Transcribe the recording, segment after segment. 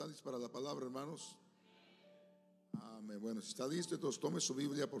¿Listos para la palabra, hermanos? Amén. Bueno, si está listo, entonces tome su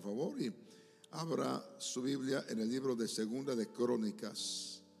Biblia, por favor, y abra su Biblia en el libro de Segunda de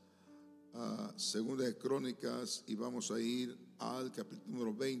Crónicas. Segunda de Crónicas, y vamos a ir al capítulo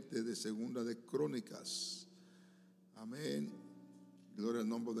número 20 de Segunda de Crónicas. Amén. Gloria al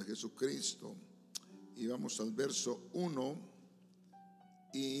nombre de Jesucristo. Y vamos al verso 1.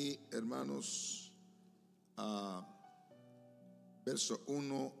 Y hermanos, verso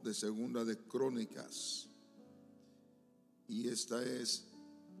 1 de Segunda de Crónicas. Y esta es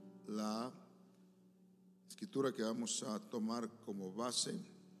la escritura que vamos a tomar como base.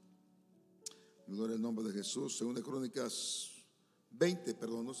 Gloria al nombre de Jesús. Segunda de Crónicas 20,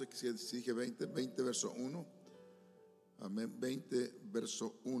 perdón, no sé si dije 20 verso 1. Amén, 20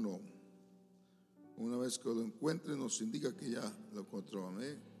 verso 1. Una vez que lo encuentre nos indica que ya lo encontró.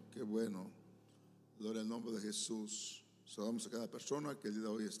 Amén, qué bueno. Gloria al nombre de Jesús. Saludamos a cada persona que el día de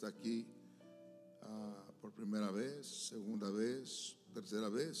hoy está aquí por primera vez, segunda vez, tercera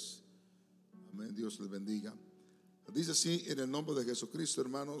vez. Amén, Dios les bendiga. Dice así en el nombre de Jesucristo,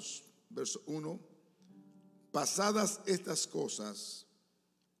 hermanos, verso 1. Pasadas estas cosas,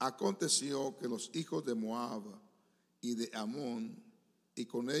 aconteció que los hijos de Moab y de Amón, y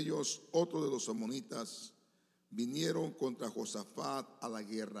con ellos otros de los amonitas, vinieron contra Josafat a la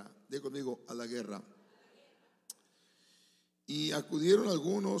guerra. Diga conmigo, a la guerra. Y acudieron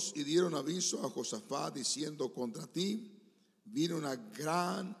algunos y dieron aviso a Josafat diciendo: contra ti vino una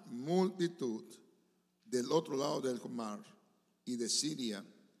gran multitud del otro lado del mar y de Siria,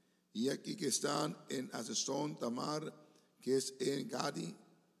 y aquí que están en Hazezón Tamar, que es en Gadi.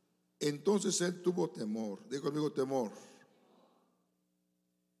 Entonces él tuvo temor. Diga conmigo, temor.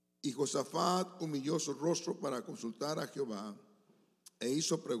 Y Josafat humilló su rostro para consultar a Jehová, e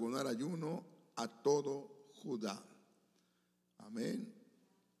hizo pregonar ayuno a todo Judá. Amén.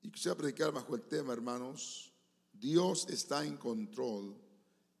 Y quisiera predicar bajo el tema, hermanos: Dios está en control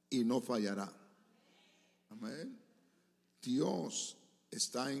y no fallará. Amén. Dios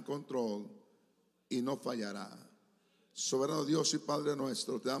está en control y no fallará. Soberano Dios y Padre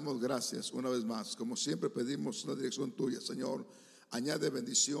nuestro, te damos gracias una vez más. Como siempre pedimos la dirección tuya, Señor. Añade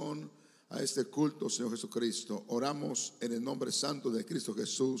bendición a este culto, Señor Jesucristo. Oramos en el nombre santo de Cristo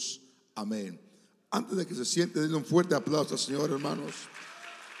Jesús. Amén. Antes de que se siente, denle un fuerte aplauso al Señor, hermanos,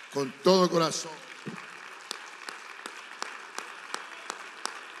 con todo el corazón.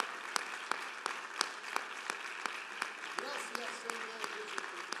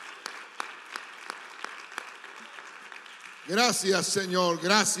 Gracias, Señor,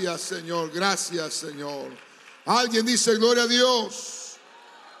 gracias, Señor, gracias, Señor. Alguien dice gloria a Dios.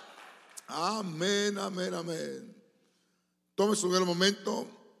 Amén, amén, amén. Tome su primer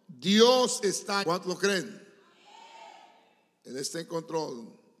momento. Dios está. ¿Cuántos lo creen? Él está en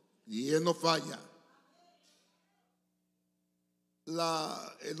control y Él no falla.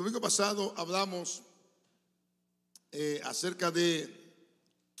 El domingo pasado hablamos acerca de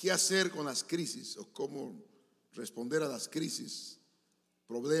qué hacer con las crisis, o cómo responder a las crisis,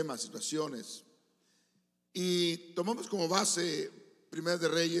 problemas, situaciones. Y tomamos como base Primera de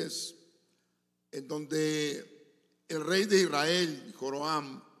Reyes, en donde el rey de Israel,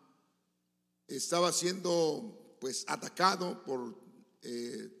 Joram, estaba siendo pues atacado por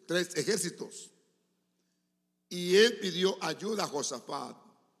 3 ejércitos, y él pidió ayuda a Josafat.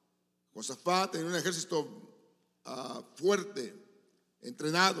 Josafat tenía un ejército fuerte,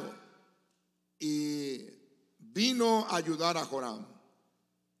 entrenado, y vino a ayudar a Joram,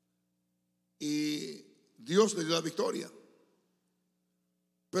 y Dios le dio la victoria.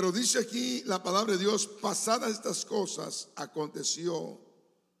 Pero dice aquí la palabra de Dios: pasadas estas cosas, aconteció.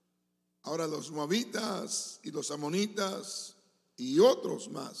 Ahora los moabitas y los amonitas y otros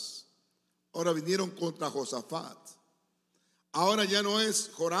más ahora vinieron contra Josafat. Ahora ya no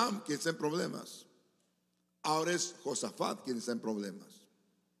es Joram quien está en problemas, ahora es Josafat quien está en problemas.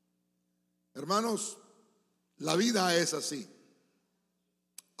 Hermanos, la vida es así.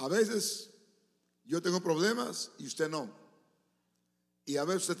 A veces yo tengo problemas y usted no, y a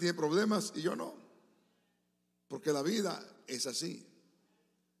veces usted tiene problemas y yo no, porque la vida es así.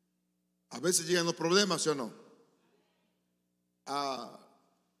 A veces llegan los problemas, ¿sí o no?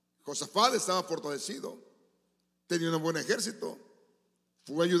 Josafat estaba fortalecido, tenía un buen ejército,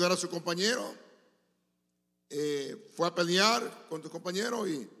 fue a ayudar a su compañero, fue a pelear con su compañero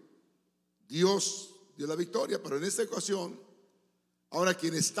y Dios dio la victoria. Pero en esta ocasión, ahora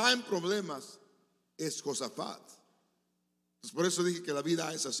quien está en problemas es Josafat. Pues por eso dije que la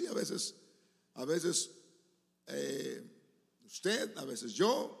vida es así. A veces usted, a veces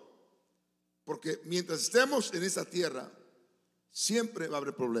yo. Porque mientras estemos en esta tierra, siempre va a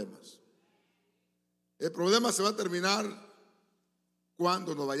haber problemas. El problema se va a terminar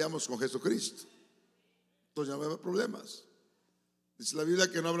cuando nos vayamos con Jesucristo. Entonces ya no va a haber problemas. Dice la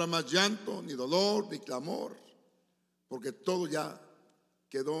Biblia que no habrá más llanto, ni dolor, ni clamor, porque todo ya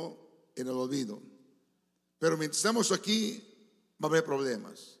quedó en el olvido. Pero mientras estamos aquí, va a haber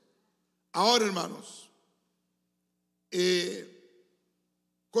problemas. Ahora, hermanos,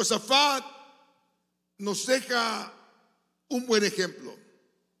 Josafat nos deja un buen ejemplo.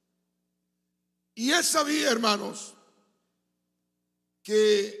 Y él sabía, hermanos,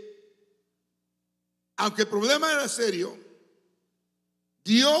 que aunque el problema era serio,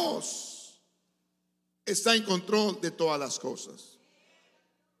 Dios está en control de todas las cosas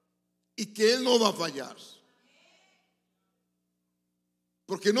y que Él no va a fallar.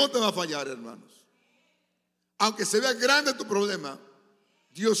 Porque no te va a fallar, hermanos. Aunque se vea grande tu problema,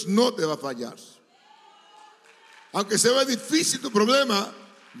 Dios no te va a fallar. Aunque se vea difícil tu problema,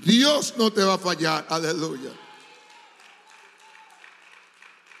 Dios no te va a fallar. Aleluya.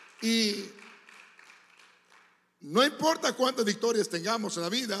 Y no importa cuántas victorias tengamos en la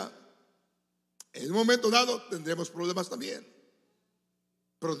vida, en un momento dado tendremos problemas también.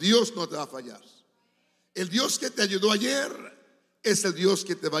 Pero Dios no te va a fallar. El Dios que te ayudó ayer es el Dios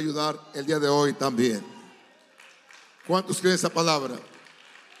que te va a ayudar el día de hoy también. ¿Cuántos creen esa palabra?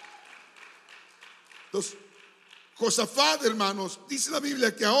 Entonces, Josafat, hermanos, dice la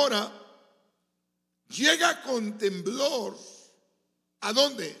Biblia que ahora llega con temblor. ¿A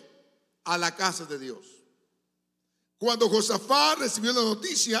dónde? A la casa de Dios. Cuando Josafat recibió la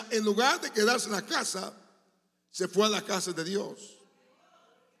noticia, en lugar de quedarse en la casa, se fue a la casa de Dios.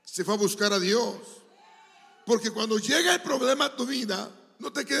 Se fue a buscar a Dios. Porque cuando llega el problema a tu vida,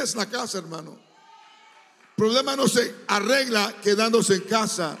 no te quedes en la casa, hermano. El problema no se arregla quedándose en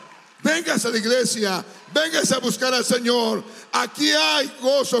casa. Véngase a la iglesia, véngase a buscar al Señor. Aquí hay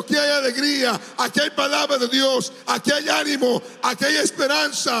gozo, aquí hay alegría, aquí hay palabra de Dios, aquí hay ánimo, aquí hay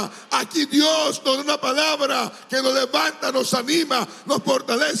esperanza. Aquí Dios nos da una palabra que nos levanta, nos anima, nos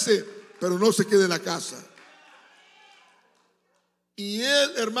fortalece. Pero no se quede en la casa. Y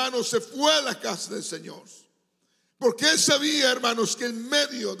él, hermanos, se fue a la casa del Señor. Porque él sabía, hermanos, que en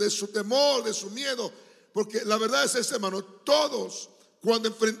medio de su temor, de su miedo, porque la verdad es esta, hermano, todos cuando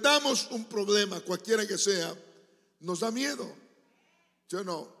enfrentamos un problema, cualquiera que sea, nos da miedo. ¿Sí o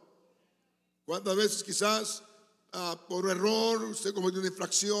no? ¿Cuántas veces quizás por error usted cometió una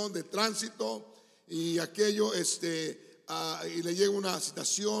infracción de tránsito y aquello, y le llega una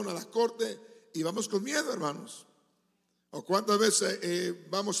citación a la corte y vamos con miedo, hermanos? O cuántas veces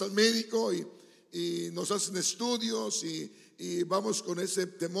vamos al médico y nos hacen estudios y vamos con ese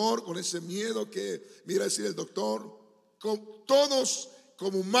temor, con ese miedo que mira decir el doctor. Todos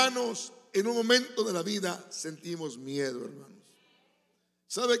como humanos en un momento de la vida sentimos miedo, hermanos.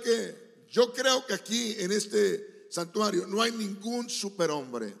 ¿Sabe qué? Yo creo que aquí en este santuario no hay ningún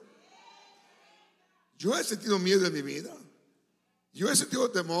superhombre. Yo he sentido miedo en mi vida. Yo he sentido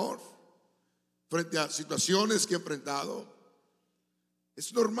temor frente a situaciones que he enfrentado.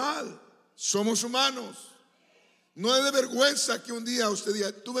 Es normal, somos humanos. No es de vergüenza que un día usted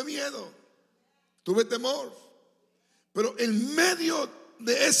diga, tuve miedo, tuve temor. Pero en medio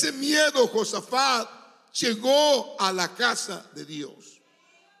de ese miedo, Josafat llegó a la casa de Dios.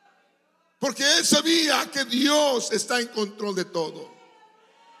 Porque él sabía que Dios está en control de todo.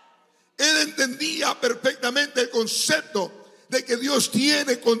 Él entendía perfectamente el concepto de que Dios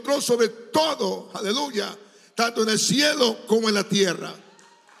tiene control sobre todo, aleluya, tanto en el cielo como en la tierra.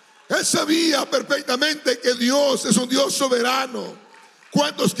 Él sabía perfectamente que Dios es un Dios soberano.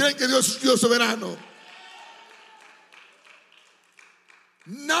 ¿Cuántos creen que Dios es un Dios soberano?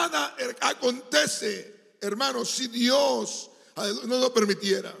 Nada acontece, hermanos, si Dios no lo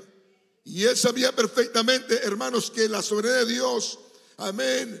permitiera. Y él sabía perfectamente, hermanos, que la soberanía de Dios,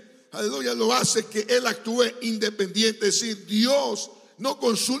 amén, aleluya, lo hace que él actúe independiente. Es decir, Dios no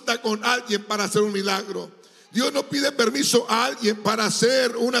consulta con alguien para hacer un milagro. Dios no pide permiso a alguien para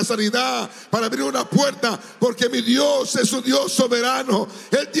hacer una sanidad, para abrir una puerta, porque mi Dios es un Dios soberano.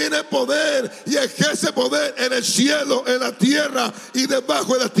 Él tiene poder y ejerce poder en el cielo, en la tierra y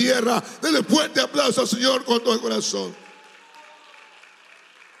debajo de la tierra. Denle fuerte aplauso al Señor con todo el corazón.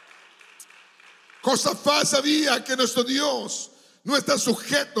 Josafat sabía que nuestro Dios no está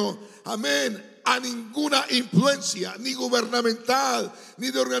sujeto, amén, a ninguna influencia, ni gubernamental,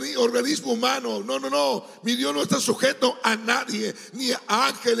 ni de organismo humano. No. Mi Dios no está sujeto a nadie, ni a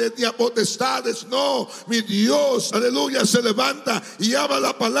ángeles, ni a potestades. No, mi Dios, aleluya, se levanta y habla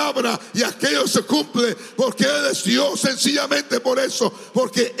la palabra y aquello se cumple, porque Él es Dios, sencillamente por eso,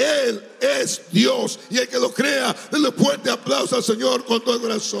 porque Él es Dios. Y el que lo crea, denle fuerte aplauso al Señor con todo el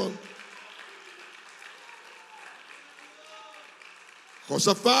corazón.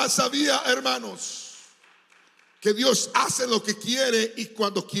 Josafat sabía, hermanos, que Dios hace lo que quiere y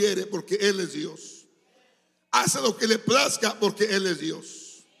cuando quiere, porque Él es Dios. Hace lo que le plazca porque Él es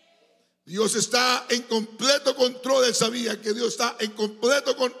Dios. Dios está en completo control. Él sabía que Dios está en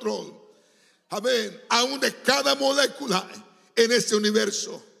completo control, amén, aún de cada molécula en este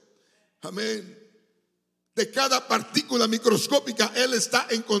universo, amén, de cada partícula microscópica. Él está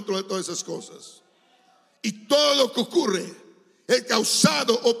en control de todas esas cosas. Y todo lo que ocurre es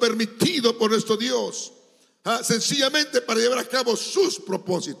causado o permitido por nuestro Dios, sencillamente para llevar a cabo sus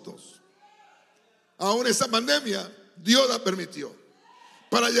propósitos. Aún esa pandemia Dios la permitió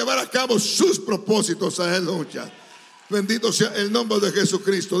para llevar a cabo sus propósitos. Aleluya, bendito sea el nombre de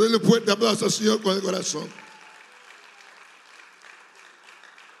Jesucristo. Denle un fuerte aplauso al Señor con el corazón.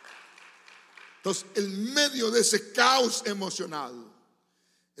 Entonces, en medio de ese caos emocional,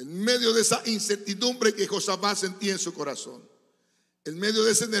 en medio de esa incertidumbre que Josafat sentía en su corazón, en medio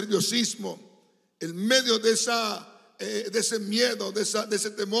de ese nerviosismo, en medio de ese miedo, de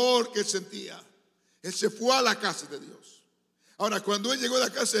ese temor que él sentía, él se fue a la casa de Dios. Ahora, cuando él llegó a la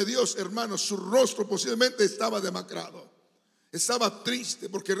casa de Dios, hermanos, su rostro posiblemente estaba demacrado, estaba triste,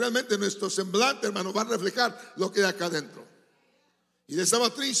 porque realmente nuestro semblante, hermano, va a reflejar lo que hay acá adentro. Y él estaba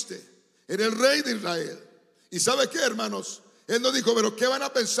triste. Era el rey de Israel. ¿Y sabe qué, hermanos? Él no dijo, pero ¿qué van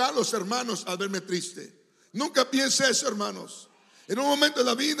a pensar los hermanos al verme triste? Nunca piense eso, hermanos. En un momento de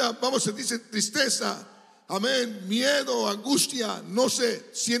la vida vamos a sentir tristeza, amén, miedo, angustia, no se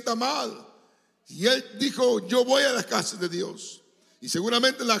sienta mal. Y él dijo, yo voy a la casa de Dios. Y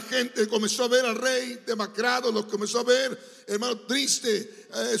seguramente la gente comenzó a ver al rey demacrado, lo comenzó a ver, hermano, triste.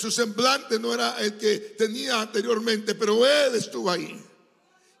 Su semblante no era el que tenía anteriormente, pero él estuvo ahí.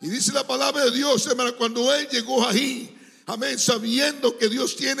 Y dice la palabra de Dios, hermano, cuando él llegó ahí, amén, sabiendo que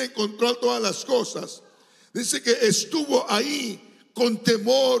Dios tiene en control todas las cosas, dice que estuvo ahí con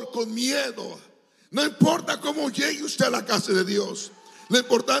temor, con miedo. No importa cómo llegue usted a la casa de Dios, lo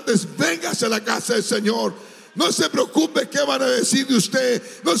importante es véngase a la casa del Señor. No se preocupe qué van a decir de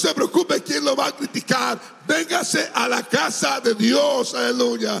usted, no se preocupe quién lo va a criticar. Véngase a la casa de Dios,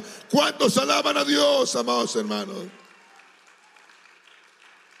 aleluya. ¿Cuántos alaban a Dios, amados hermanos?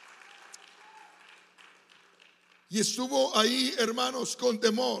 Y estuvo ahí, hermanos, con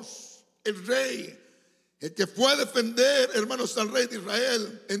temor. El rey, el que fue a defender, hermanos, al rey de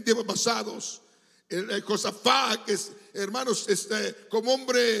Israel en tiempos pasados, el Josafat, que es, hermanos, como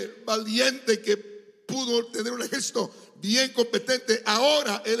hombre valiente que pudo tener un ejército bien competente,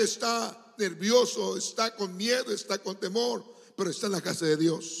 ahora él está nervioso, está con miedo, está con temor, pero está en la casa de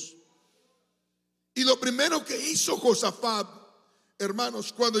Dios. Y lo primero que hizo Josafat,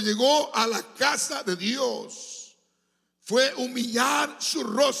 hermanos, cuando llegó a la casa de Dios, fue humillar su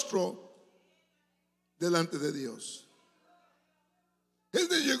rostro delante de Dios. Él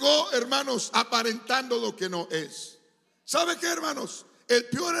no llegó, hermanos, aparentando lo que no es. ¿Sabe qué, hermanos? El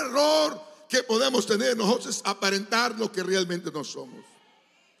peor error que podemos tener nosotros es aparentar lo que realmente no somos.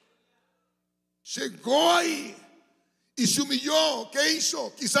 Llegó ahí y se humilló. ¿Qué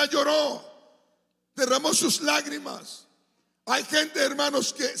hizo? Quizás lloró, derramó sus lágrimas. Hay gente,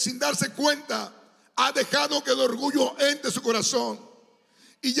 hermanos, que sin darse cuenta ha dejado que el orgullo entre su corazón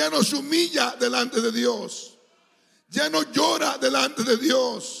y ya no se humilla delante de Dios, ya no llora delante de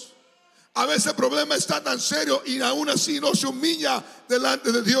Dios. A veces el problema está tan serio y aún así no se humilla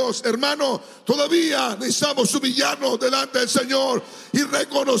delante de Dios. Hermano, todavía necesitamos humillarnos delante del Señor y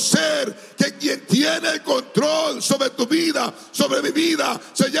reconocer que quien tiene el control sobre tu vida, sobre mi vida,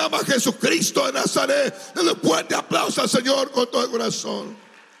 se llama Jesucristo de Nazaret. Denle un fuerte aplauso al Señor con todo el corazón.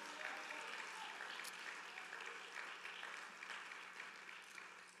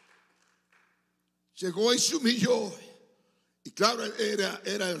 Llegó y se humilló. Y claro, era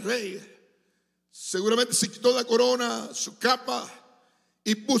el rey. Seguramente se quitó la corona, su capa,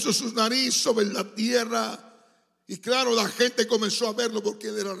 y puso su nariz sobre la tierra. Y claro, la gente comenzó a verlo porque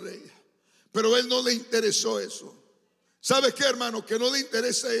él era rey. Pero a él no le interesó eso. ¿Sabe qué, hermano? Que no le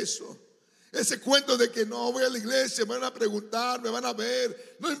interesa eso. Ese cuento de que no voy a la iglesia, me van a preguntar, me van a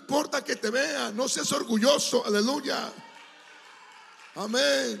ver. No importa que te vean, no seas orgulloso, aleluya.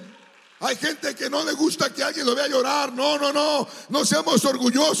 Amén. Hay gente que no le gusta que alguien lo vea llorar. No, no, no. No seamos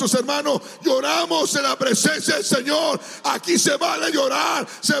orgullosos, hermano. Lloramos en la presencia del Señor. Aquí se vale llorar.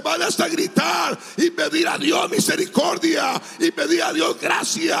 Se vale hasta gritar y pedir a Dios misericordia y pedir a Dios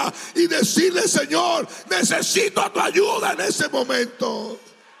gracia y decirle: Señor, necesito tu ayuda en ese momento.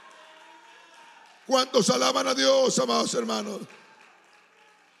 ¿Cuántos alaban a Dios, amados hermanos?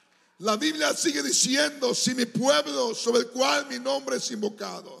 La Biblia sigue diciendo: si mi pueblo, sobre el cual mi nombre es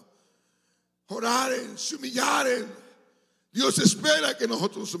invocado, oraren, se humillaren. Dios espera que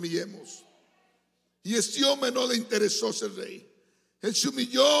nosotros nos humillemos. Y este hombre no le interesó ser rey. Él se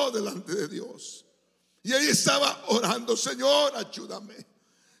humilló delante de Dios. Y ahí estaba orando: Señor, ayúdame.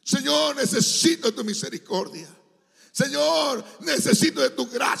 Señor, necesito tu misericordia. Señor, necesito de tu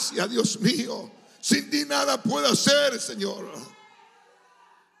gracia, Dios mío. Sin ti nada puedo hacer, Señor.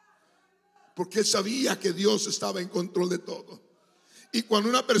 Porque él sabía que Dios estaba en control de todo. Y cuando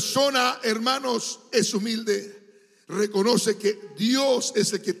una persona, hermanos, es humilde, reconoce que Dios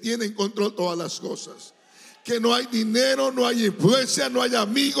es el que tiene en control todas las cosas. Que no hay dinero, no hay influencia, no hay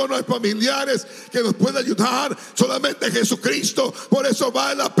amigos, no hay familiares que nos puedan ayudar. Solamente Jesucristo. Por eso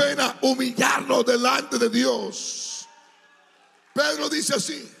vale la pena humillarnos delante de Dios. Pedro dice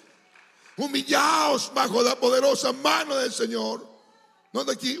así: humillaos bajo la poderosa mano del Señor. No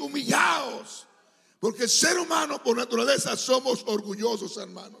de aquí, humillaos. Porque el ser humano por naturaleza somos orgullosos,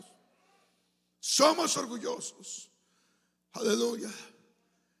 hermanos. Somos orgullosos. Aleluya.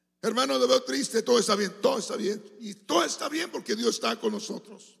 Hermano, lo veo triste. Todo está bien, todo está bien. Y todo está bien porque Dios está con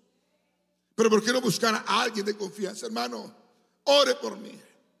nosotros. Pero ¿por qué no buscar a alguien de confianza? Hermano, ore por mí.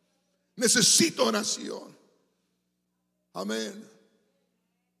 Necesito oración. Amén.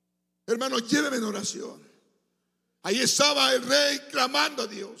 Hermano, lléveme en oración. Ahí estaba el rey clamando a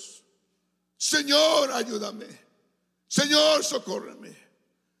Dios: Señor, ayúdame. Señor, socórreme.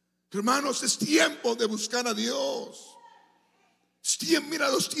 Hermanos, es tiempo de buscar a Dios. Es tiempo, mira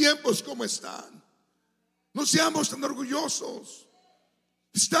los tiempos como están. No seamos tan orgullosos.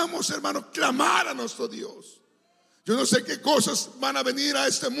 Estamos, hermanos, clamar a nuestro Dios. Yo no sé qué cosas van a venir a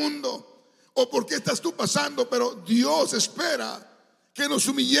este mundo o por qué estás tú pasando, pero Dios espera que nos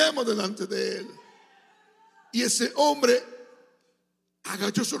humillemos delante de Él. Y ese hombre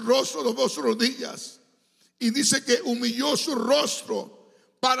agachó su rostro, dobló sus rodillas y dice que humilló su rostro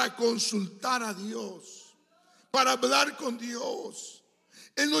para consultar a Dios, para hablar con Dios.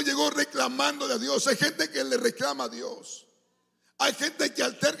 Él no llegó reclamándole a Dios. Hay gente que le reclama a Dios. Hay gente que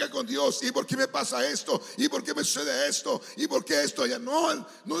alterca con Dios: ¿y por qué me pasa esto? ¿Y por qué me sucede esto? ¿Y por qué esto? Ya no,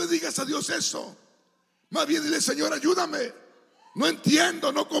 no le digas a Dios eso. Más bien dile: Señor, ayúdame. No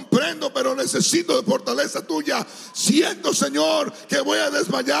entiendo, no comprendo, pero necesito de fortaleza tuya. Siento, Señor, que voy a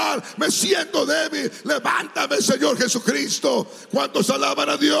desmayar. Me siento débil. Levántame, Señor Jesucristo. ¿Cuántos alaban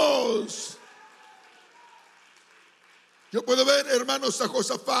a Dios? Yo puedo ver, hermanos, a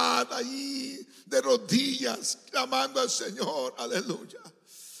Josafat ahí de rodillas, clamando al Señor, aleluya,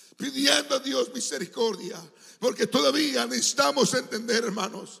 pidiendo a Dios misericordia. Porque todavía necesitamos entender,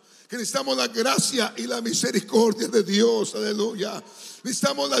 hermanos, que necesitamos la gracia y la misericordia de Dios, aleluya.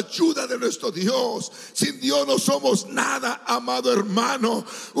 Necesitamos la ayuda de nuestro Dios. Sin Dios no somos nada, amado hermano.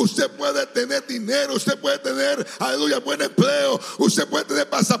 Usted puede tener dinero, usted puede tener, aleluya, buen empleo, usted puede tener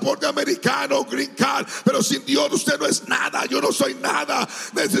pasaporte americano, green card, pero sin Dios usted no es nada. Yo no soy nada.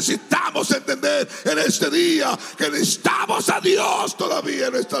 Necesitamos entender en este día que necesitamos a Dios todavía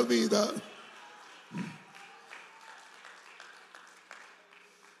en nuestras vidas.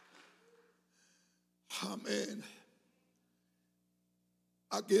 Amén.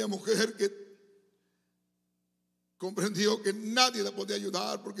 Aquella mujer que comprendió que nadie la podía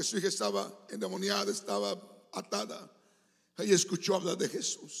ayudar porque su hija estaba endemoniada, estaba atada. Ella escuchó hablar de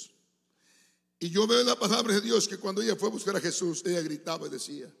Jesús. Y yo veo en la palabra de Dios que cuando ella fue a buscar a Jesús, ella gritaba y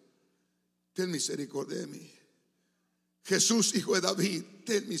decía: ten misericordia de mí. Jesús, hijo de David,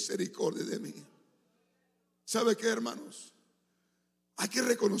 ten misericordia de mí. ¿Sabe qué, hermanos? Hay que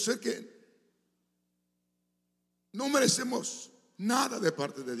reconocer que no merecemos nada de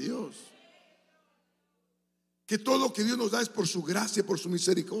parte de Dios. Que todo lo que Dios nos da es por su gracia, por su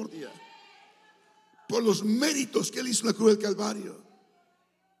misericordia, por los méritos que Él hizo en la cruz del Calvario.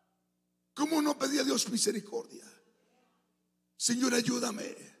 ¿Cómo no pedir a Dios misericordia? Señor,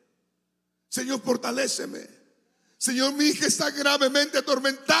 ayúdame. Señor, fortaléceme. Señor, mi hija está gravemente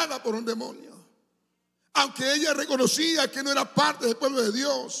atormentada por un demonio. Aunque ella reconocía que no era parte del pueblo de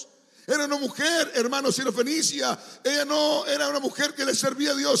Dios, Era una mujer, hermanos, sirofenicia. Ella no era una mujer que le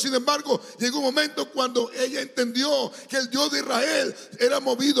servía a Dios. Sin embargo, llegó un momento cuando ella entendió que el Dios de Israel era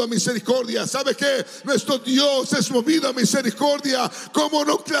movido a misericordia. ¿Sabe qué? Nuestro Dios es movido a misericordia. ¿Cómo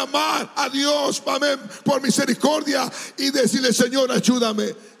no clamar a Dios, amén, por misericordia y decirle: Señor,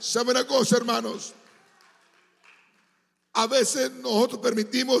 ayúdame? ¿Sabe una cosa, hermanos? A veces nosotros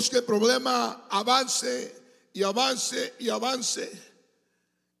permitimos que el problema avance y avance y avance,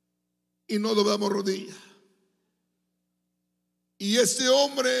 y no doblamos rodilla. Y este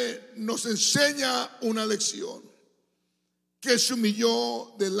hombre nos enseña una lección: que se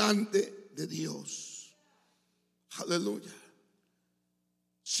humilló delante de Dios. Aleluya.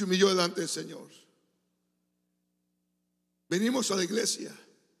 Se humilló delante del Señor. Venimos a la iglesia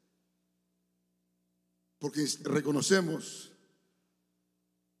porque reconocemos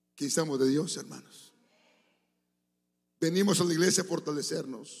que estamos de Dios, hermanos. Venimos a la iglesia a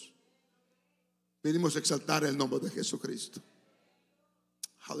fortalecernos. Venimos a exaltar el nombre de Jesucristo.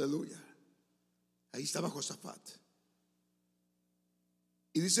 Aleluya. Ahí estaba Josafat.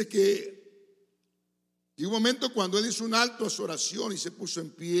 Y dice que llegó un momento cuando él hizo un alto a su oración y se puso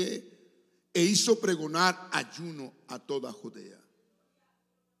en pie e hizo pregonar ayuno a toda Judea.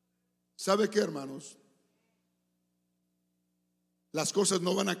 ¿Sabe qué, hermanos? Las cosas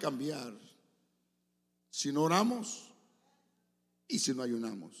no van a cambiar si no oramos y si no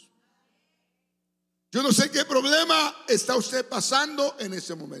ayunamos. Yo no sé qué problema está usted pasando en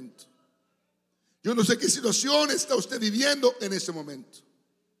ese momento. Yo no sé qué situación está usted viviendo en ese momento.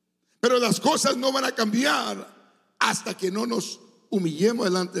 Pero las cosas no van a cambiar hasta que no nos humillemos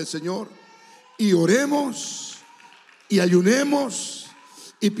delante del Señor y oremos y ayunemos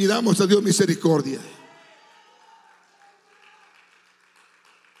y pidamos a Dios misericordia.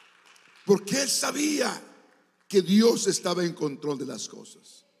 Porque él sabía que Dios estaba en control de las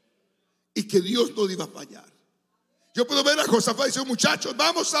cosas y que Dios no iba a fallar. Yo puedo ver a Josafat y decir: muchachos,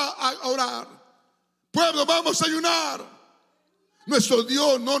 vamos a orar. Pueblo, vamos a ayunar. Nuestro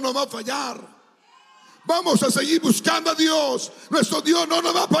Dios no nos va a fallar. Vamos a seguir buscando a Dios. Nuestro Dios no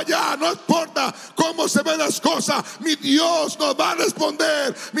nos va a fallar. No importa cómo se ven las cosas, mi Dios nos va a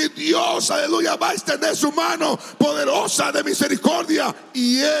responder. Mi Dios, aleluya, va a extender su mano poderosa de misericordia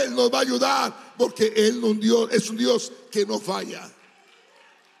y Él nos va a ayudar, porque Él es un Dios que no falla.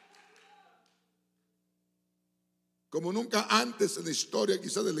 Como nunca antes en la historia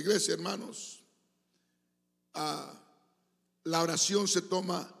quizás de la iglesia, hermanos, la oración se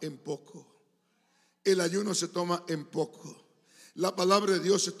toma en poco. El ayuno se toma en poco. La palabra de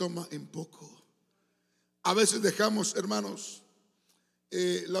Dios se toma en poco. A veces dejamos, hermanos,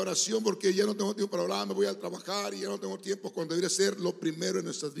 la oración porque ya no tengo tiempo para orar, me voy a trabajar y ya no tengo tiempo, cuando debería ser lo primero en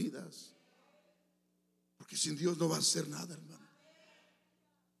nuestras vidas. Porque sin Dios no va a hacer nada, hermano.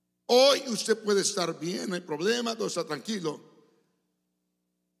 Hoy usted puede estar bien, no hay problema, todo está tranquilo,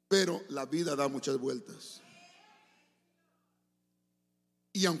 pero la vida da muchas vueltas.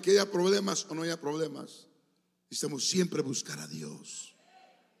 Y aunque haya problemas o no haya problemas, necesitamos siempre buscar a Dios,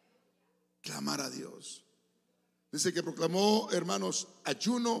 clamar a Dios. Dice que proclamó, hermanos,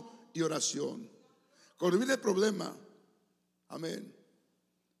 ayuno y oración. Cuando viene el problema, amén,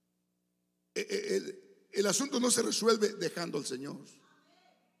 el asunto no se resuelve dejando al Señor,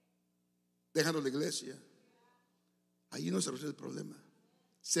 dejando la iglesia. Ahí no se resuelve el problema,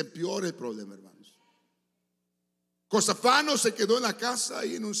 se empeora el problema, hermanos. Josafat se quedó en la casa,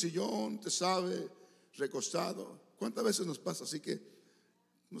 ahí en un sillón, te sabe, recostado. ¿Cuántas veces nos pasa así que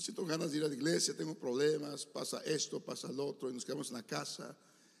no siento ganas de ir a la iglesia, tengo problemas, pasa esto, pasa lo otro, y nos quedamos en la casa,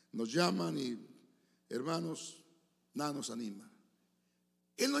 nos llaman y, hermanos, nada nos anima?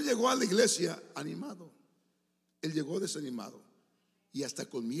 Él no llegó a la iglesia animado, él llegó desanimado y hasta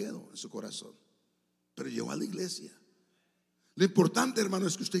con miedo en su corazón, pero llegó a la iglesia. Lo importante, hermano,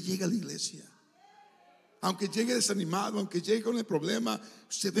 es que usted llegue a la iglesia. Aunque llegue desanimado, aunque llegue con el problema,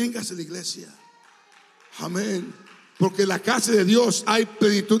 usted venga a la iglesia. Amén. Porque en la casa de Dios hay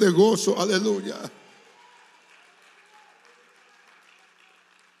plenitud de gozo. Aleluya.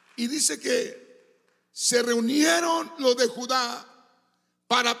 Y dice que se reunieron los de Judá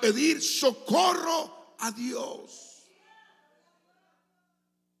para pedir socorro a Dios.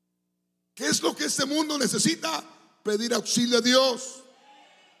 ¿Qué es lo que este mundo necesita? Pedir auxilio a Dios,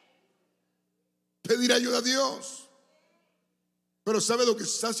 pedir ayuda a Dios. Pero ¿sabe lo que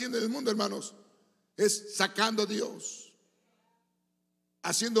se está haciendo en el mundo, hermanos? Es sacando a Dios,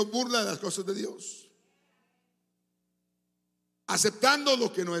 haciendo burla de las cosas de Dios, aceptando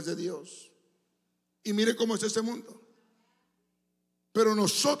lo que no es de Dios. Y mire cómo es este mundo. Pero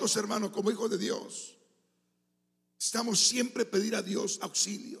nosotros, hermanos, como hijos de Dios, estamos siempre a pedir a Dios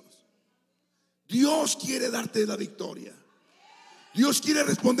auxilios. Dios quiere darte la victoria. Dios quiere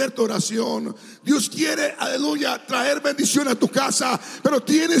responder tu oración. Dios quiere, aleluya, traer bendición a tu casa. Pero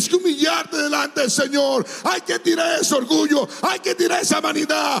tienes que humillarte delante del Señor. Hay que tirar ese orgullo, hay que tirar esa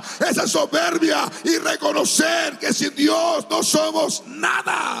vanidad, esa soberbia, y reconocer que sin Dios no somos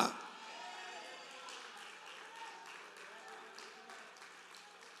nada.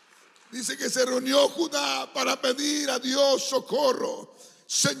 Dice que se reunió Judá para pedir a Dios socorro.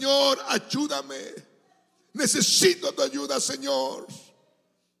 Señor, ayúdame. Necesito tu ayuda, Señor.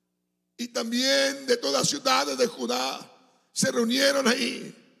 Y también de todas las ciudades de Judá se reunieron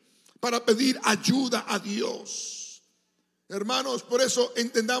ahí para pedir ayuda a Dios. Hermanos, por eso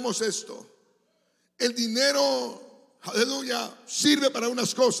entendamos esto. El dinero, aleluya, sirve para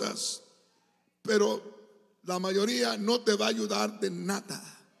unas cosas, pero la mayoría no te va a ayudar de nada.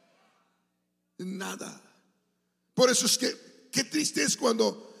 De nada. Por eso es que qué triste es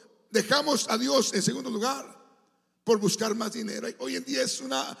cuando dejamos a Dios en segundo lugar por buscar más dinero. Hoy en día es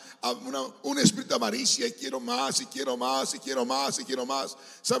un espíritu de avaricia, y quiero más, y quiero más, y quiero más, y quiero más.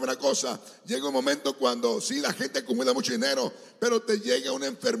 ¿Sabe una cosa? Llega un momento cuando sí, la gente acumula mucho dinero, pero te llega una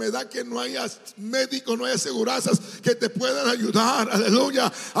enfermedad que no haya médicos, no haya aseguranzas que te puedan ayudar.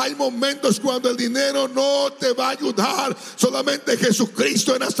 Aleluya. Hay momentos cuando el dinero no te va a ayudar. Solamente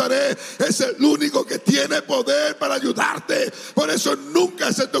Jesucristo de Nazaret es el único que tiene poder para ayudarte. Por eso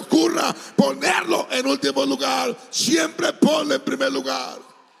nunca se te ocurra ponerlo en último lugar. Siempre ponlo en primer lugar.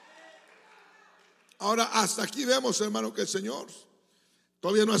 Ahora, hasta aquí vemos, hermano, que el Señor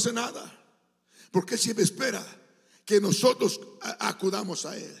todavía no hace nada, porque siempre espera que nosotros acudamos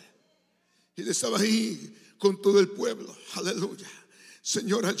a Él. Y Él estaba ahí con todo el pueblo. Aleluya.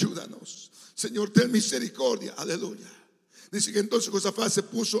 Señor, ayúdanos. Señor, ten misericordia. Aleluya. Dice que entonces Josafat se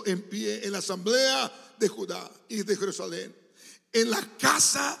puso en pie en la asamblea de Judá y de Jerusalén, en la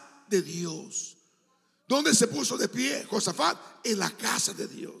casa de Dios. ¿Dónde se puso de pie Josafat? En la casa de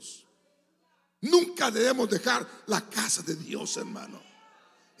Dios. Nunca debemos dejar la casa de Dios, hermano.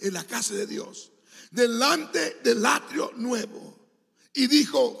 En la casa de Dios, delante del atrio nuevo. Y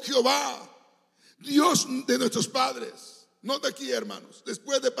dijo Jehová, Dios de nuestros padres. Nota aquí, hermanos,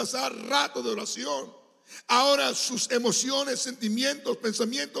 después de pasar rato de oración, ahora sus emociones, sentimientos,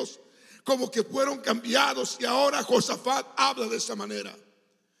 pensamientos como que fueron cambiados. Y ahora Josafat habla de esta manera: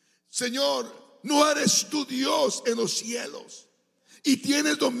 Señor, ¿no eres tu Dios en los cielos y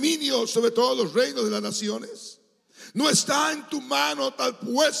tienes dominio sobre todos los reinos de las naciones? ¿No está en tu mano tal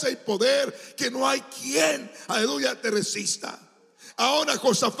fuerza y poder que no hay quien, aleluya, te resista? Ahora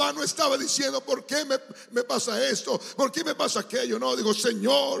Josafat no estaba diciendo: ¿por qué me pasa esto? ¿Por qué me pasa aquello? No, digo: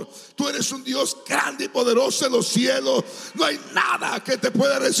 Señor, tú eres un Dios grande y poderoso en los cielos. No hay nada que te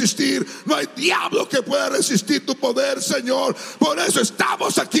pueda resistir. No hay diablo que pueda resistir tu poder, Señor. Por eso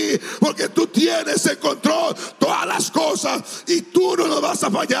estamos aquí, porque tú tienes en control todas las cosas y tú no nos vas a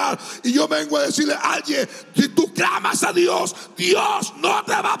fallar. Y yo vengo a decirle a alguien: si tú clamas a Dios, Dios no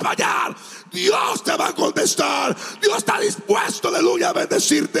te va a fallar. Dios te va a contestar. Dios está dispuesto, aleluya, a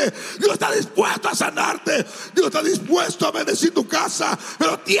bendecirte. Dios está dispuesto a sanarte. Dios está dispuesto a bendecir tu casa.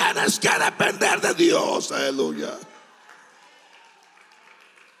 Pero tienes que depender de Dios, aleluya.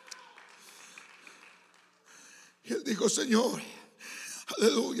 Y él dijo: Señor,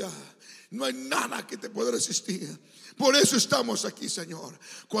 aleluya, no hay nada que te pueda resistir. Por eso estamos aquí, Señor.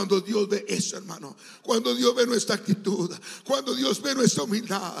 Cuando Dios ve eso, hermano, cuando Dios ve nuestra actitud, cuando Dios ve nuestra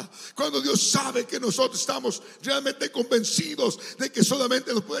humildad, cuando Dios sabe que nosotros estamos realmente convencidos de que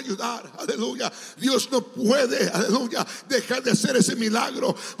solamente nos puede ayudar, aleluya, Dios no puede, aleluya, dejar de hacer ese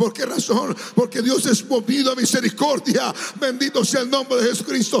milagro. ¿Por qué razón? Porque Dios es movido a misericordia. Bendito sea el nombre de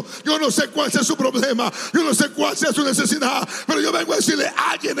Jesucristo. Yo no sé cuál sea su problema, yo no sé cuál sea su necesidad, pero yo vengo a decirle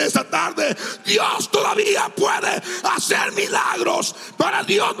a alguien esta tarde: Dios todavía puede hacer milagros. Para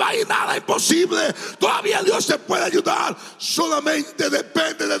Dios no hay nada imposible. Todavía Dios te puede ayudar. Solamente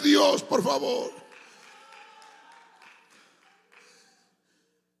depende de Dios, por favor.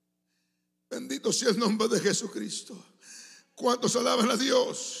 Bendito sea el nombre de Jesucristo. ¿Cuántos alaban a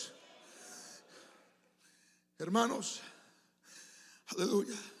Dios? Hermanos,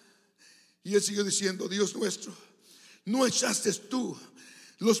 aleluya. Y él siguió diciendo: Dios nuestro, ¿no echaste tú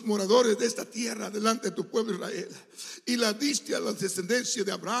los moradores de esta tierra delante de tu pueblo Israel y la diste a la descendencia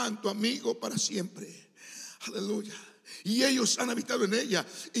de Abraham, tu amigo, para siempre? Aleluya. Y ellos han habitado en ella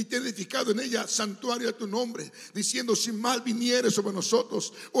y te han edificado en ella santuario a tu nombre, diciendo: si mal viniere sobre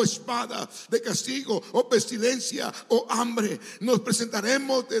nosotros, o espada de castigo, o pestilencia, o hambre, nos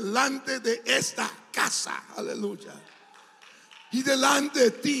presentaremos delante de esta casa, aleluya, y delante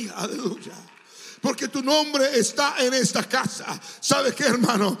de ti, aleluya, porque tu nombre está en esta casa. ¿Sabe qué,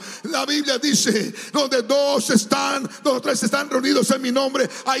 hermano? La Biblia dice: donde dos o tres están reunidos en mi nombre,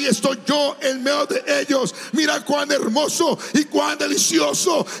 ahí estoy yo en medio de ellos. Mira cuán hermoso y cuán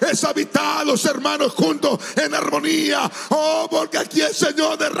delicioso es habitar los hermanos juntos en armonía. Oh, porque aquí el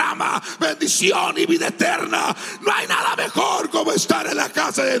Señor derrama bendición y vida eterna. No hay nada mejor como estar en la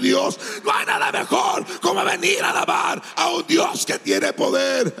casa de Dios. No hay nada mejor como venir a alabar a un Dios que tiene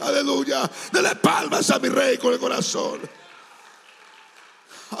poder. Aleluya. Dele palmas a mi Rey con el corazón.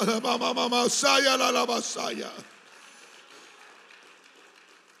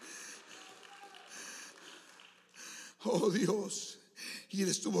 Oh Dios. Y él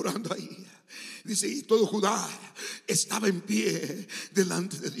estuvo orando ahí. Dice: y todo Judá estaba en pie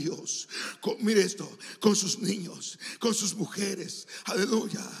delante de Dios. Mire esto, con sus niños, con sus mujeres.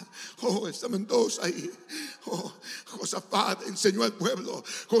 Aleluya. Oh, estaban todos ahí. Oh, Josafat enseñó al pueblo.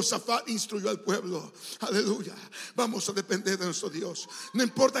 Josafat instruyó al pueblo. Aleluya. Vamos a depender de nuestro Dios. No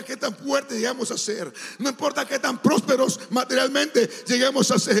importa qué tan fuerte lleguemos a ser, no importa qué tan prósperos materialmente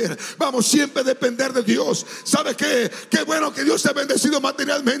lleguemos a ser, vamos siempre a depender de Dios. ¿Sabe qué? Qué bueno que Dios te ha bendecido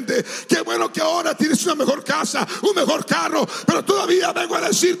materialmente. Qué bueno que ahora tienes una mejor casa, un mejor carro. Pero todavía vengo a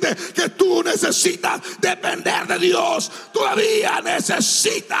decirte que tú necesitas depender de Dios. Todavía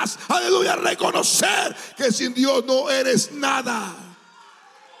necesitas, aleluya, reconocer que sin Dios no eres nada.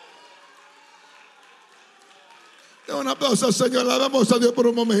 Un aplauso al Señor. Alabamos a Dios por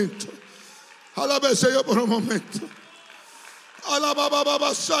un momento. Alabese a Dios por un momento.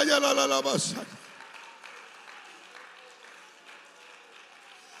 Alabababasaya, la alabasaya.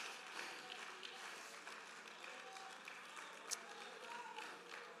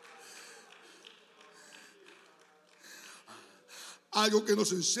 Algo que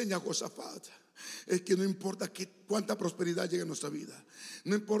nos enseña Josafat es que no importa cuánta prosperidad llegue a nuestra vida,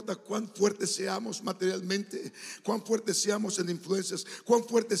 no importa cuán fuertes seamos materialmente, cuán fuertes seamos en influencias, cuán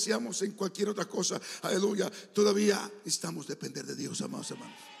fuertes seamos en cualquier otra cosa, aleluya, todavía necesitamos depender de Dios, amados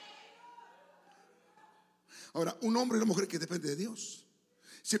hermanos. Ahora, un hombre y una mujer que depende de Dios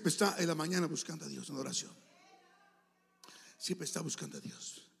siempre está en la mañana buscando a Dios en oración. Siempre está buscando a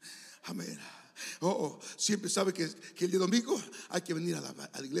Dios. Amén. Siempre sabe que el día domingo hay que venir a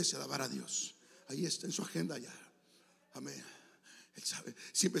la iglesia a alabar a Dios. Ahí está en su agenda ya. Amén. Él sabe,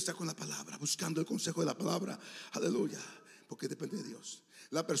 siempre está con la palabra, buscando el consejo de la palabra. Aleluya. Porque depende de Dios.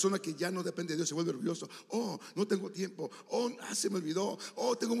 La persona que ya no depende de Dios se vuelve orgulloso. Oh, no tengo tiempo. Oh, se me olvidó.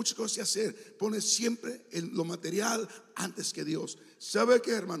 Oh, tengo muchas cosas que hacer. Pone siempre lo material antes que Dios. ¿Sabe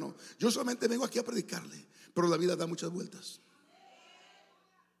qué, hermano? Yo solamente vengo aquí a predicarle, pero la vida da muchas vueltas.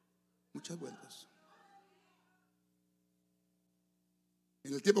 Muchas vueltas.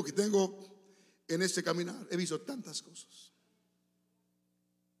 En el tiempo que tengo en este caminar he visto tantas cosas.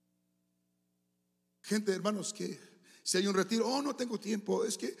 Gente, hermanos, que si hay un retiro, oh, no tengo tiempo,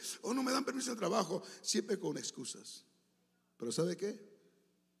 es que, oh, no me dan permiso de trabajo, siempre con excusas. Pero ¿sabe qué?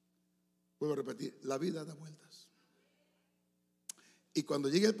 Vuelvo a repetir, la vida da vueltas. Y cuando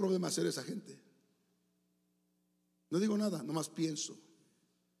llegue el problema a ser esa gente, no digo nada, nomás pienso.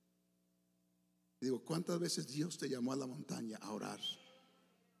 Digo, ¿cuántas veces Dios te llamó a la montaña a orar?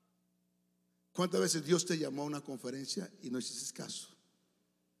 ¿Cuántas veces Dios te llamó a una conferencia y no hiciste caso?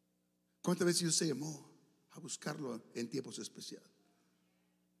 ¿Cuántas veces Dios te llamó a buscarlo en tiempos especiales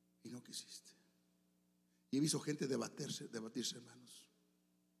y no quisiste? Y he visto gente debatirse, hermanos.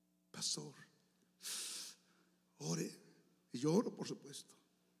 Pastor, ore. Y yo oro, por supuesto.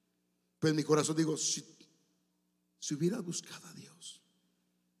 Pero en mi corazón digo, si hubieras buscado a Dios,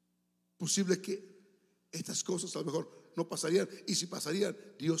 posible que estas cosas a lo mejor no pasarían. Y si pasarían,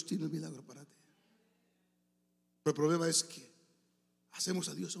 Dios tiene un milagro para ti. Pero el problema es que hacemos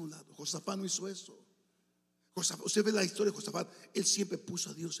a Dios a un lado. Josafat no hizo eso. Usted ve la historia de Josafat, él siempre puso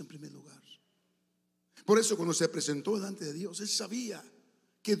a Dios en primer lugar. Por eso cuando se presentó delante de Dios, él sabía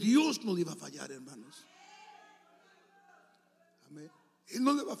que Dios no le iba a fallar, hermanos. Amén. Él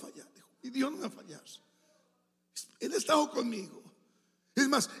no le va a fallar, dijo, y Dios no me va a fallar. Él ha estado conmigo. Es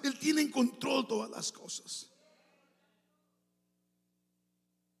más, Él tiene en control todas las cosas.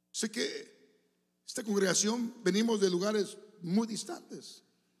 Sé que esta congregación venimos de lugares muy distantes.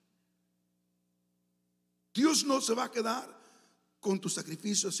 Dios no se va a quedar con tu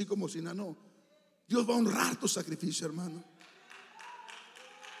sacrificio así como si nada, no. Dios va a honrar tu sacrificio, hermano.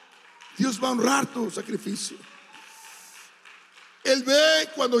 Dios va a honrar tu sacrificio. Él ve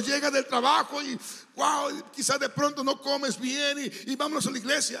cuando llega del trabajo y wow, quizás de pronto no comes bien y vámonos a la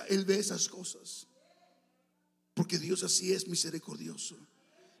iglesia. Él ve esas cosas. Porque Dios así es misericordioso.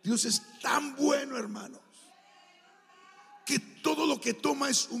 Dios es tan bueno, hermanos. que todo lo que toma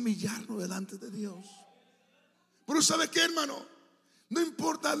es humillarnos delante de Dios. Pero ¿sabe qué, hermano? No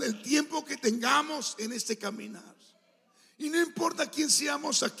importa el tiempo que tengamos en este caminar, y no importa quién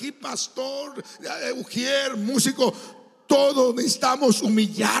seamos aquí, pastor, ujier, músico, todos necesitamos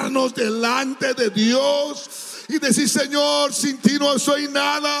humillarnos delante de Dios y decir: Señor, sin ti no soy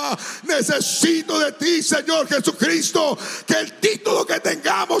nada, necesito de ti, Señor Jesucristo. Que el título que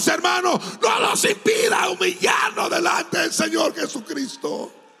tengamos, hermano, no nos impida humillarnos delante del Señor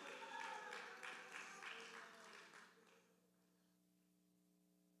Jesucristo.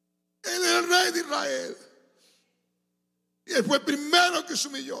 Él es el rey de Israel y él fue el primero que se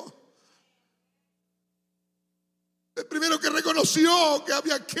humilló, el primero que reconoció que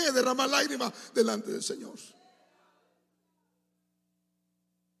había que derramar lágrimas delante del Señor.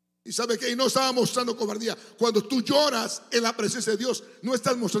 Y sabe que no estaba mostrando cobardía. Cuando tú lloras en la presencia de Dios, no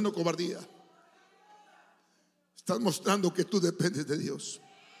estás mostrando cobardía, estás mostrando que tú dependes de Dios.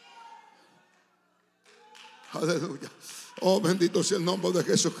 Aleluya. Oh, bendito sea el nombre de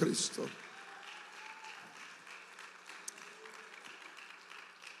Jesucristo.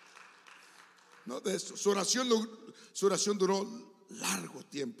 No de eso. Su oración duró largo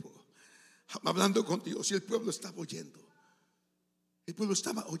tiempo, hablando con Dios, y el pueblo estaba oyendo. El pueblo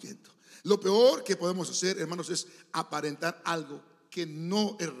estaba oyendo. Lo peor que podemos hacer, hermanos, es aparentar algo que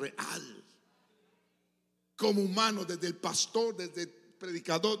no es real. Como humano, desde el pastor, desde el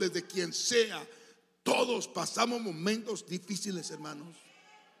predicador, desde quien sea, todos pasamos momentos difíciles, hermanos.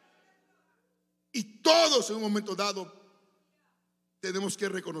 Y todos en un momento dado tenemos que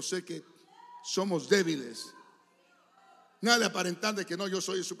reconocer que somos débiles. Nada de aparentar de que no, yo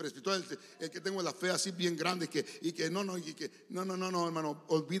soy el super espiritual, el que tengo la fe así bien grande, no, hermano,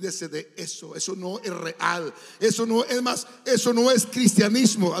 olvídese de eso. Eso no es real. Eso no es más, eso no es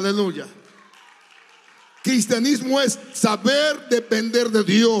cristianismo. Aleluya. Cristianismo es saber depender de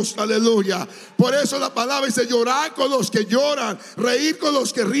Dios. Aleluya. Por eso la palabra dice: llorar con los que lloran, reír con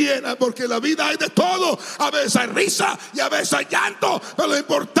los que ríen, porque en la vida hay de todo. A veces hay risa y a veces hay llanto, pero lo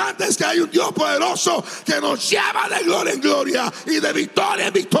importante es que hay un Dios poderoso que nos lleva de gloria en gloria y de victoria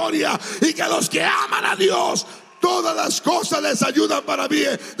en victoria, y que los que aman a Dios, todas las cosas les ayudan para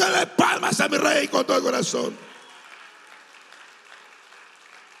bien. Dale palmas a mi rey con todo el corazón.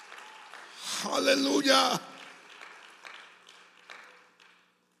 Aleluya.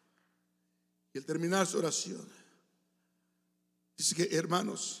 Y al terminar su oración, dice que,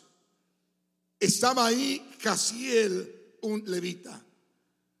 hermanos, estaba ahí Casiel, un levita,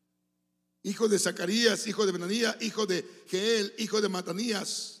 hijo de Zacarías, hijo de Benanías, hijo de Geel, hijo de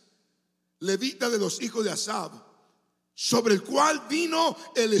Matanías, levita de los hijos de Asab, sobre el cual vino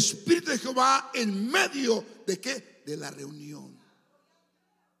el Espíritu de Jehová en medio de ¿qué? De la reunión.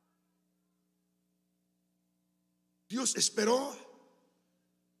 Dios esperó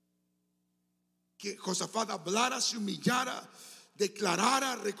que Josafat hablara, se humillara,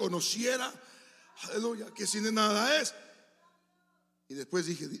 declarara, reconociera, aleluya, que sin nada es. Y después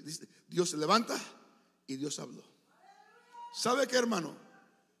dice, Dios se levanta y Dios habló. ¿Sabe qué, hermano?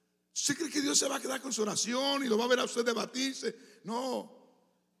 ¿Usted cree que Dios se va a quedar con su oración y lo va a ver a usted debatirse? No,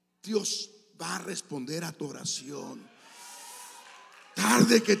 Dios va a responder a tu oración.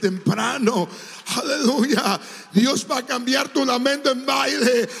 Tarde que temprano, aleluya, Dios va a cambiar tu lamento en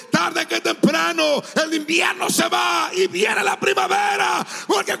baile. Tarde que temprano el invierno se va y viene la primavera,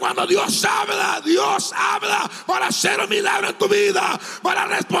 porque cuando Dios habla para hacer un milagro en tu vida, para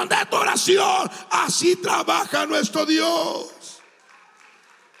responder tu oración. Así trabaja nuestro Dios.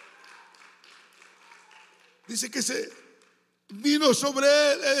 Dice que se vino sobre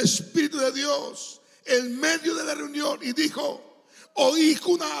él el Espíritu de Dios en medio de la reunión y dijo: oí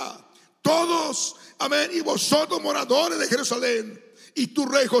Judá, todos, amén, y vosotros moradores de Jerusalén, y tu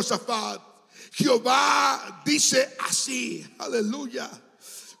rey Josafat, Jehová dice así, aleluya.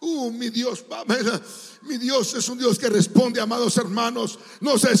 Mi Dios, amén. Mi Dios es un Dios que responde, amados hermanos.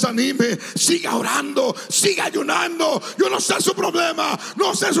 No se desanime, siga orando, siga ayunando. Yo no sé su problema,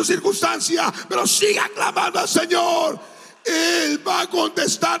 no sé su circunstancia, pero siga clamando al Señor. Él va a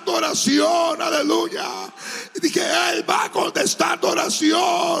contestar tu oración, aleluya. Dije, Él va a contestar tu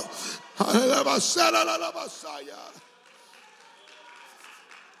oración.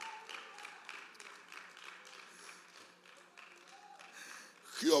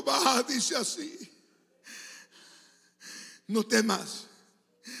 Jehová dice así: no temas,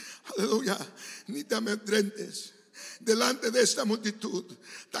 aleluya, ni te amedrentes delante de esta multitud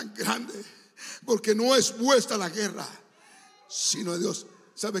tan grande, porque no es vuestra la guerra, sino de Dios.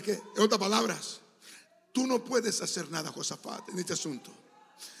 ¿Sabe qué? En otras palabras, tú no puedes hacer nada, Josafat, en este asunto.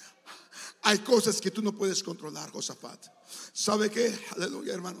 Hay cosas que tú no puedes controlar, Josafat. ¿Sabe qué?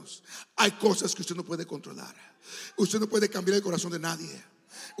 Aleluya, hermanos. Hay cosas que usted no puede controlar. Usted no puede cambiar el corazón de nadie.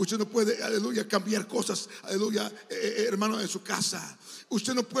 Usted no puede, aleluya, cambiar cosas, aleluya, hermano, en su casa.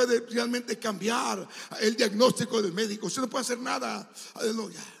 Usted no puede realmente cambiar el diagnóstico del médico. Usted no puede hacer nada,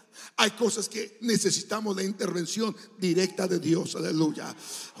 aleluya. Hay cosas que necesitamos la intervención directa de Dios, aleluya.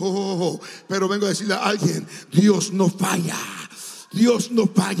 Pero vengo a decirle a alguien: Dios no falla. Dios no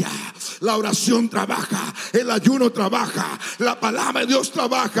falla. La oración trabaja, el ayuno trabaja, la palabra de Dios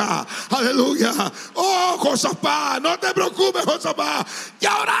trabaja. Aleluya. Oh, Josafat, no te preocupes, Josafat.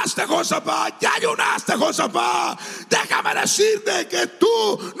 Ya oraste, Josafat. Ya ayunaste, Josafat. Déjame decirte que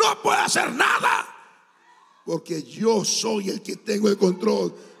tú no puedes hacer nada, porque yo soy el que tengo el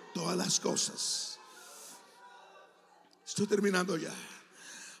control de todas las cosas. Estoy terminando ya.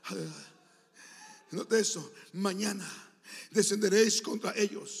 Note eso. Mañana descenderéis contra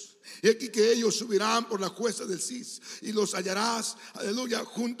ellos, y aquí que ellos subirán por la cuesta del Cis, y los hallarás, aleluya,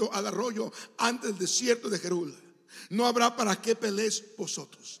 junto al arroyo, ante el desierto de Jerul. No habrá para qué peleéis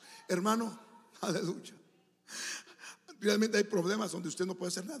vosotros. Hermano, aleluya. Realmente hay problemas donde usted no puede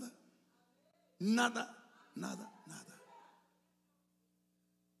hacer nada. Nada, nada, nada.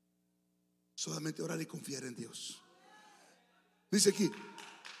 Solamente orar y confiar en Dios. Dice aquí: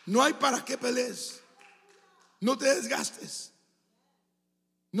 no hay para qué pelees. No te desgastes.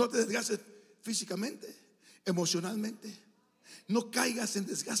 No te desgastes físicamente, emocionalmente. No caigas en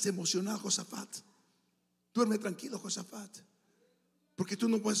desgaste emocional, Josafat. Duerme tranquilo, Josafat, porque tú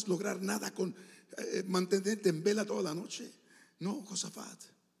no puedes lograr nada con mantenerte en vela toda la noche. No, Josafat.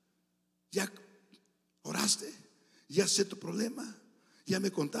 Ya oraste, ya sé tu problema, ya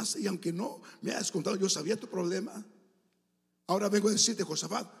me contaste, y aunque no me hayas contado, yo sabía tu problema. Ahora vengo a decirte,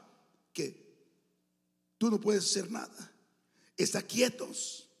 Josafat, que tú no puedes hacer nada. Está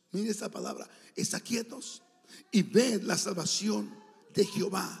quietos. Mire esta palabra: está quietos y ved la salvación de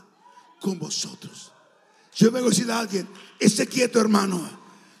Jehová con vosotros. Yo vengo a decirle a alguien: esté quieto, hermano.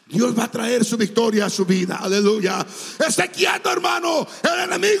 Dios va a traer su victoria a su vida. Aleluya. Esté quieto, hermano. El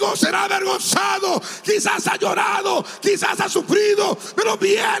enemigo será avergonzado. Quizás ha llorado, quizás ha sufrido, pero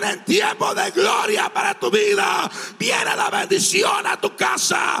viene el tiempo de gloria para tu vida. Viene la bendición a tu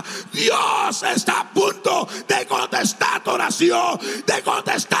casa. Dios está a punto de contestar tu oración, de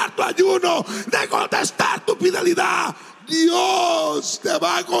contestar tu ayuno, de contestar tu fidelidad. Dios te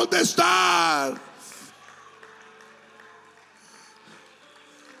va a contestar.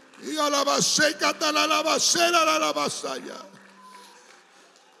 Y alabaseca la alabacera la alabasaya.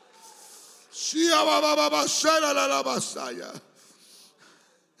 Si abababasera la alabasaya.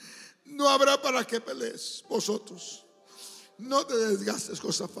 No habrá para qué pelees vosotros. No te desgastes,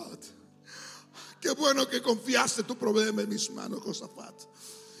 Josafat. Qué bueno que confiaste tu problema en mis manos, Josafat.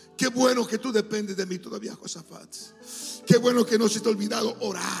 Qué bueno que tú dependes de mí todavía, Josafat. Qué bueno que no se te ha olvidado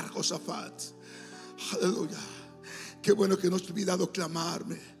orar, Josafat. Aleluya. Qué bueno que no se te ha olvidado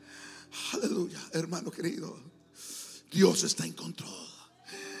clamarme. Aleluya, hermano querido. Dios está en control.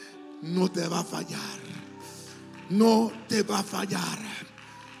 No te va a fallar. No te va a fallar.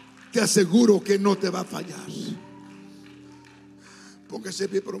 Te aseguro que no te va a fallar. Póngase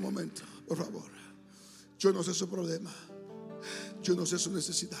pie por un momento, por favor. Yo no sé su problema. Yo no sé su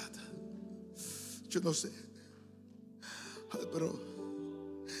necesidad. Yo no sé. Pero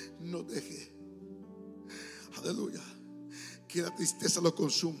no deje, aleluya, que la tristeza lo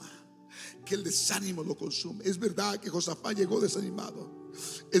consuma, que el desánimo lo consume. Es verdad que Josafat llegó desanimado.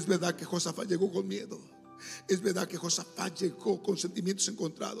 Es verdad que Josafat llegó con miedo. Es verdad que Josafat llegó con sentimientos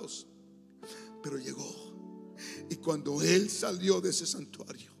encontrados. Pero llegó. Y cuando él salió de ese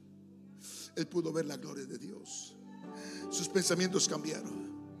santuario, él pudo ver la gloria de Dios. Sus pensamientos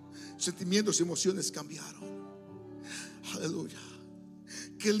cambiaron. Sentimientos y emociones cambiaron. Aleluya.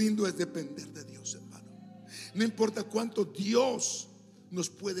 Qué lindo es depender de Dios, hermano. No importa cuánto Dios nos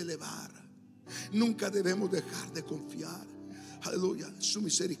puede elevar, nunca debemos dejar de confiar, aleluya, en su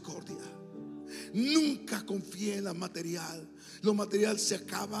misericordia. Nunca confíe en la material. Lo material se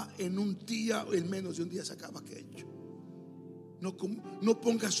acaba en un día, o en menos de un día se acaba aquello. No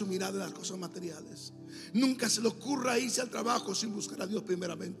ponga su mirada en las cosas materiales. Nunca se le ocurra irse al trabajo sin buscar a Dios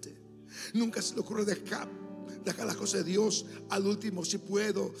primeramente. Nunca se le ocurra dejar las cosas de Dios al último. Si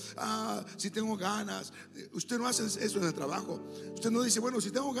puedo, si tengo ganas. Usted no hace eso en el trabajo. Usted no dice, bueno,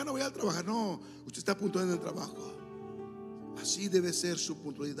 si tengo ganas voy a trabajar. No, usted está puntual en el trabajo. Así debe ser su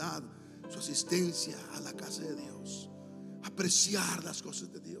puntualidad, su asistencia a la casa de Dios. Apreciar las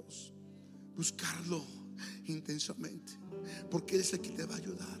cosas de Dios, buscarlo intensamente, porque Él es el que te va a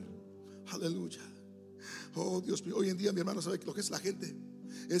ayudar. Aleluya. Oh Dios mío, hoy en día, mi hermano, ¿sabe lo que es la gente?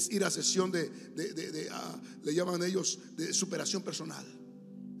 Es ir a sesión le llaman ellos de superación personal.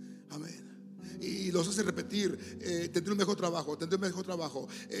 Amén. Y los hace repetir: tendré un mejor trabajo,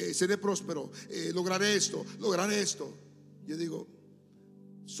 seré próspero, lograré esto. Yo digo,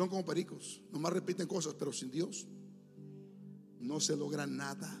 son como pericos, nomás repiten cosas, pero sin Dios no se logra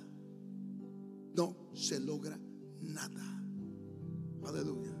nada. No se logra nada.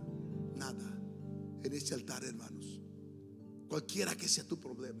 Aleluya. Nada. En este altar, hermanos, cualquiera que sea tu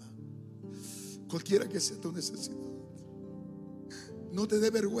problema, cualquiera que sea tu necesidad, no te dé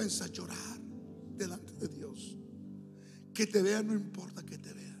vergüenza llorar delante de Dios. Que te vean, no importa que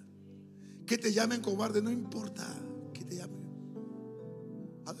te vean. Que te llamen cobarde, no importa que te llamen.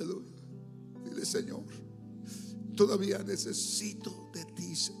 Aleluya. Dile: Señor, todavía necesito de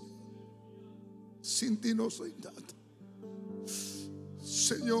ti, Señor. Sin ti no soy nada.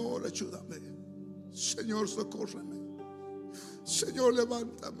 Señor, ayúdame. Señor, socórreme. Señor,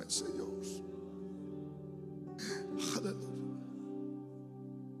 levántame, Señor. Aleluya.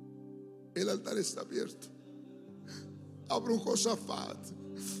 El altar está abierto. Habrá un Josafat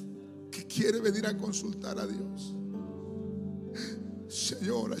que quiere venir a consultar a Dios.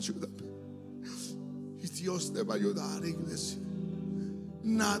 Señor, ayúdame. Y Dios te va a ayudar, iglesia.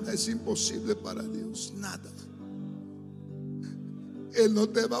 Nada es imposible para Dios. Nada. Él no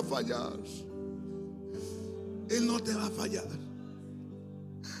te va a fallar. Él no te va a fallar.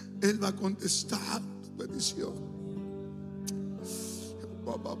 Él va a contestar tu petición.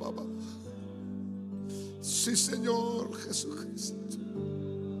 Sí, Señor Jesucristo.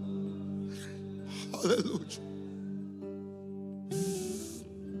 Aleluya.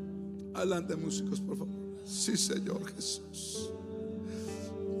 Adelante, músicos, por favor. Sí, Señor Jesús.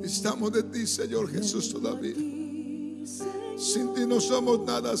 Necesitamos de ti, Señor Jesús, todavía. Sin ti no somos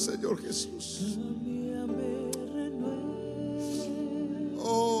nada, Señor Jesús.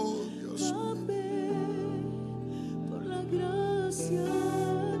 Oh, Dios mío. Por la gracia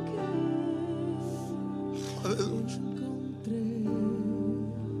que Aleluya. encontré.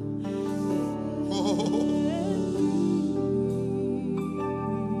 Oh.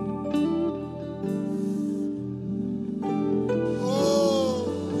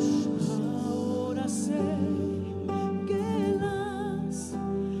 Ahora sé que las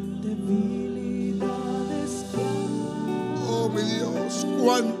debilidades que Oh, mi Dios,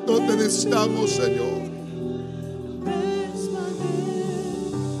 cuánto te necesitamos, Señor.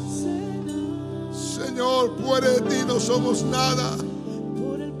 desvanecerán. Señor, fuera de ti no somos nada.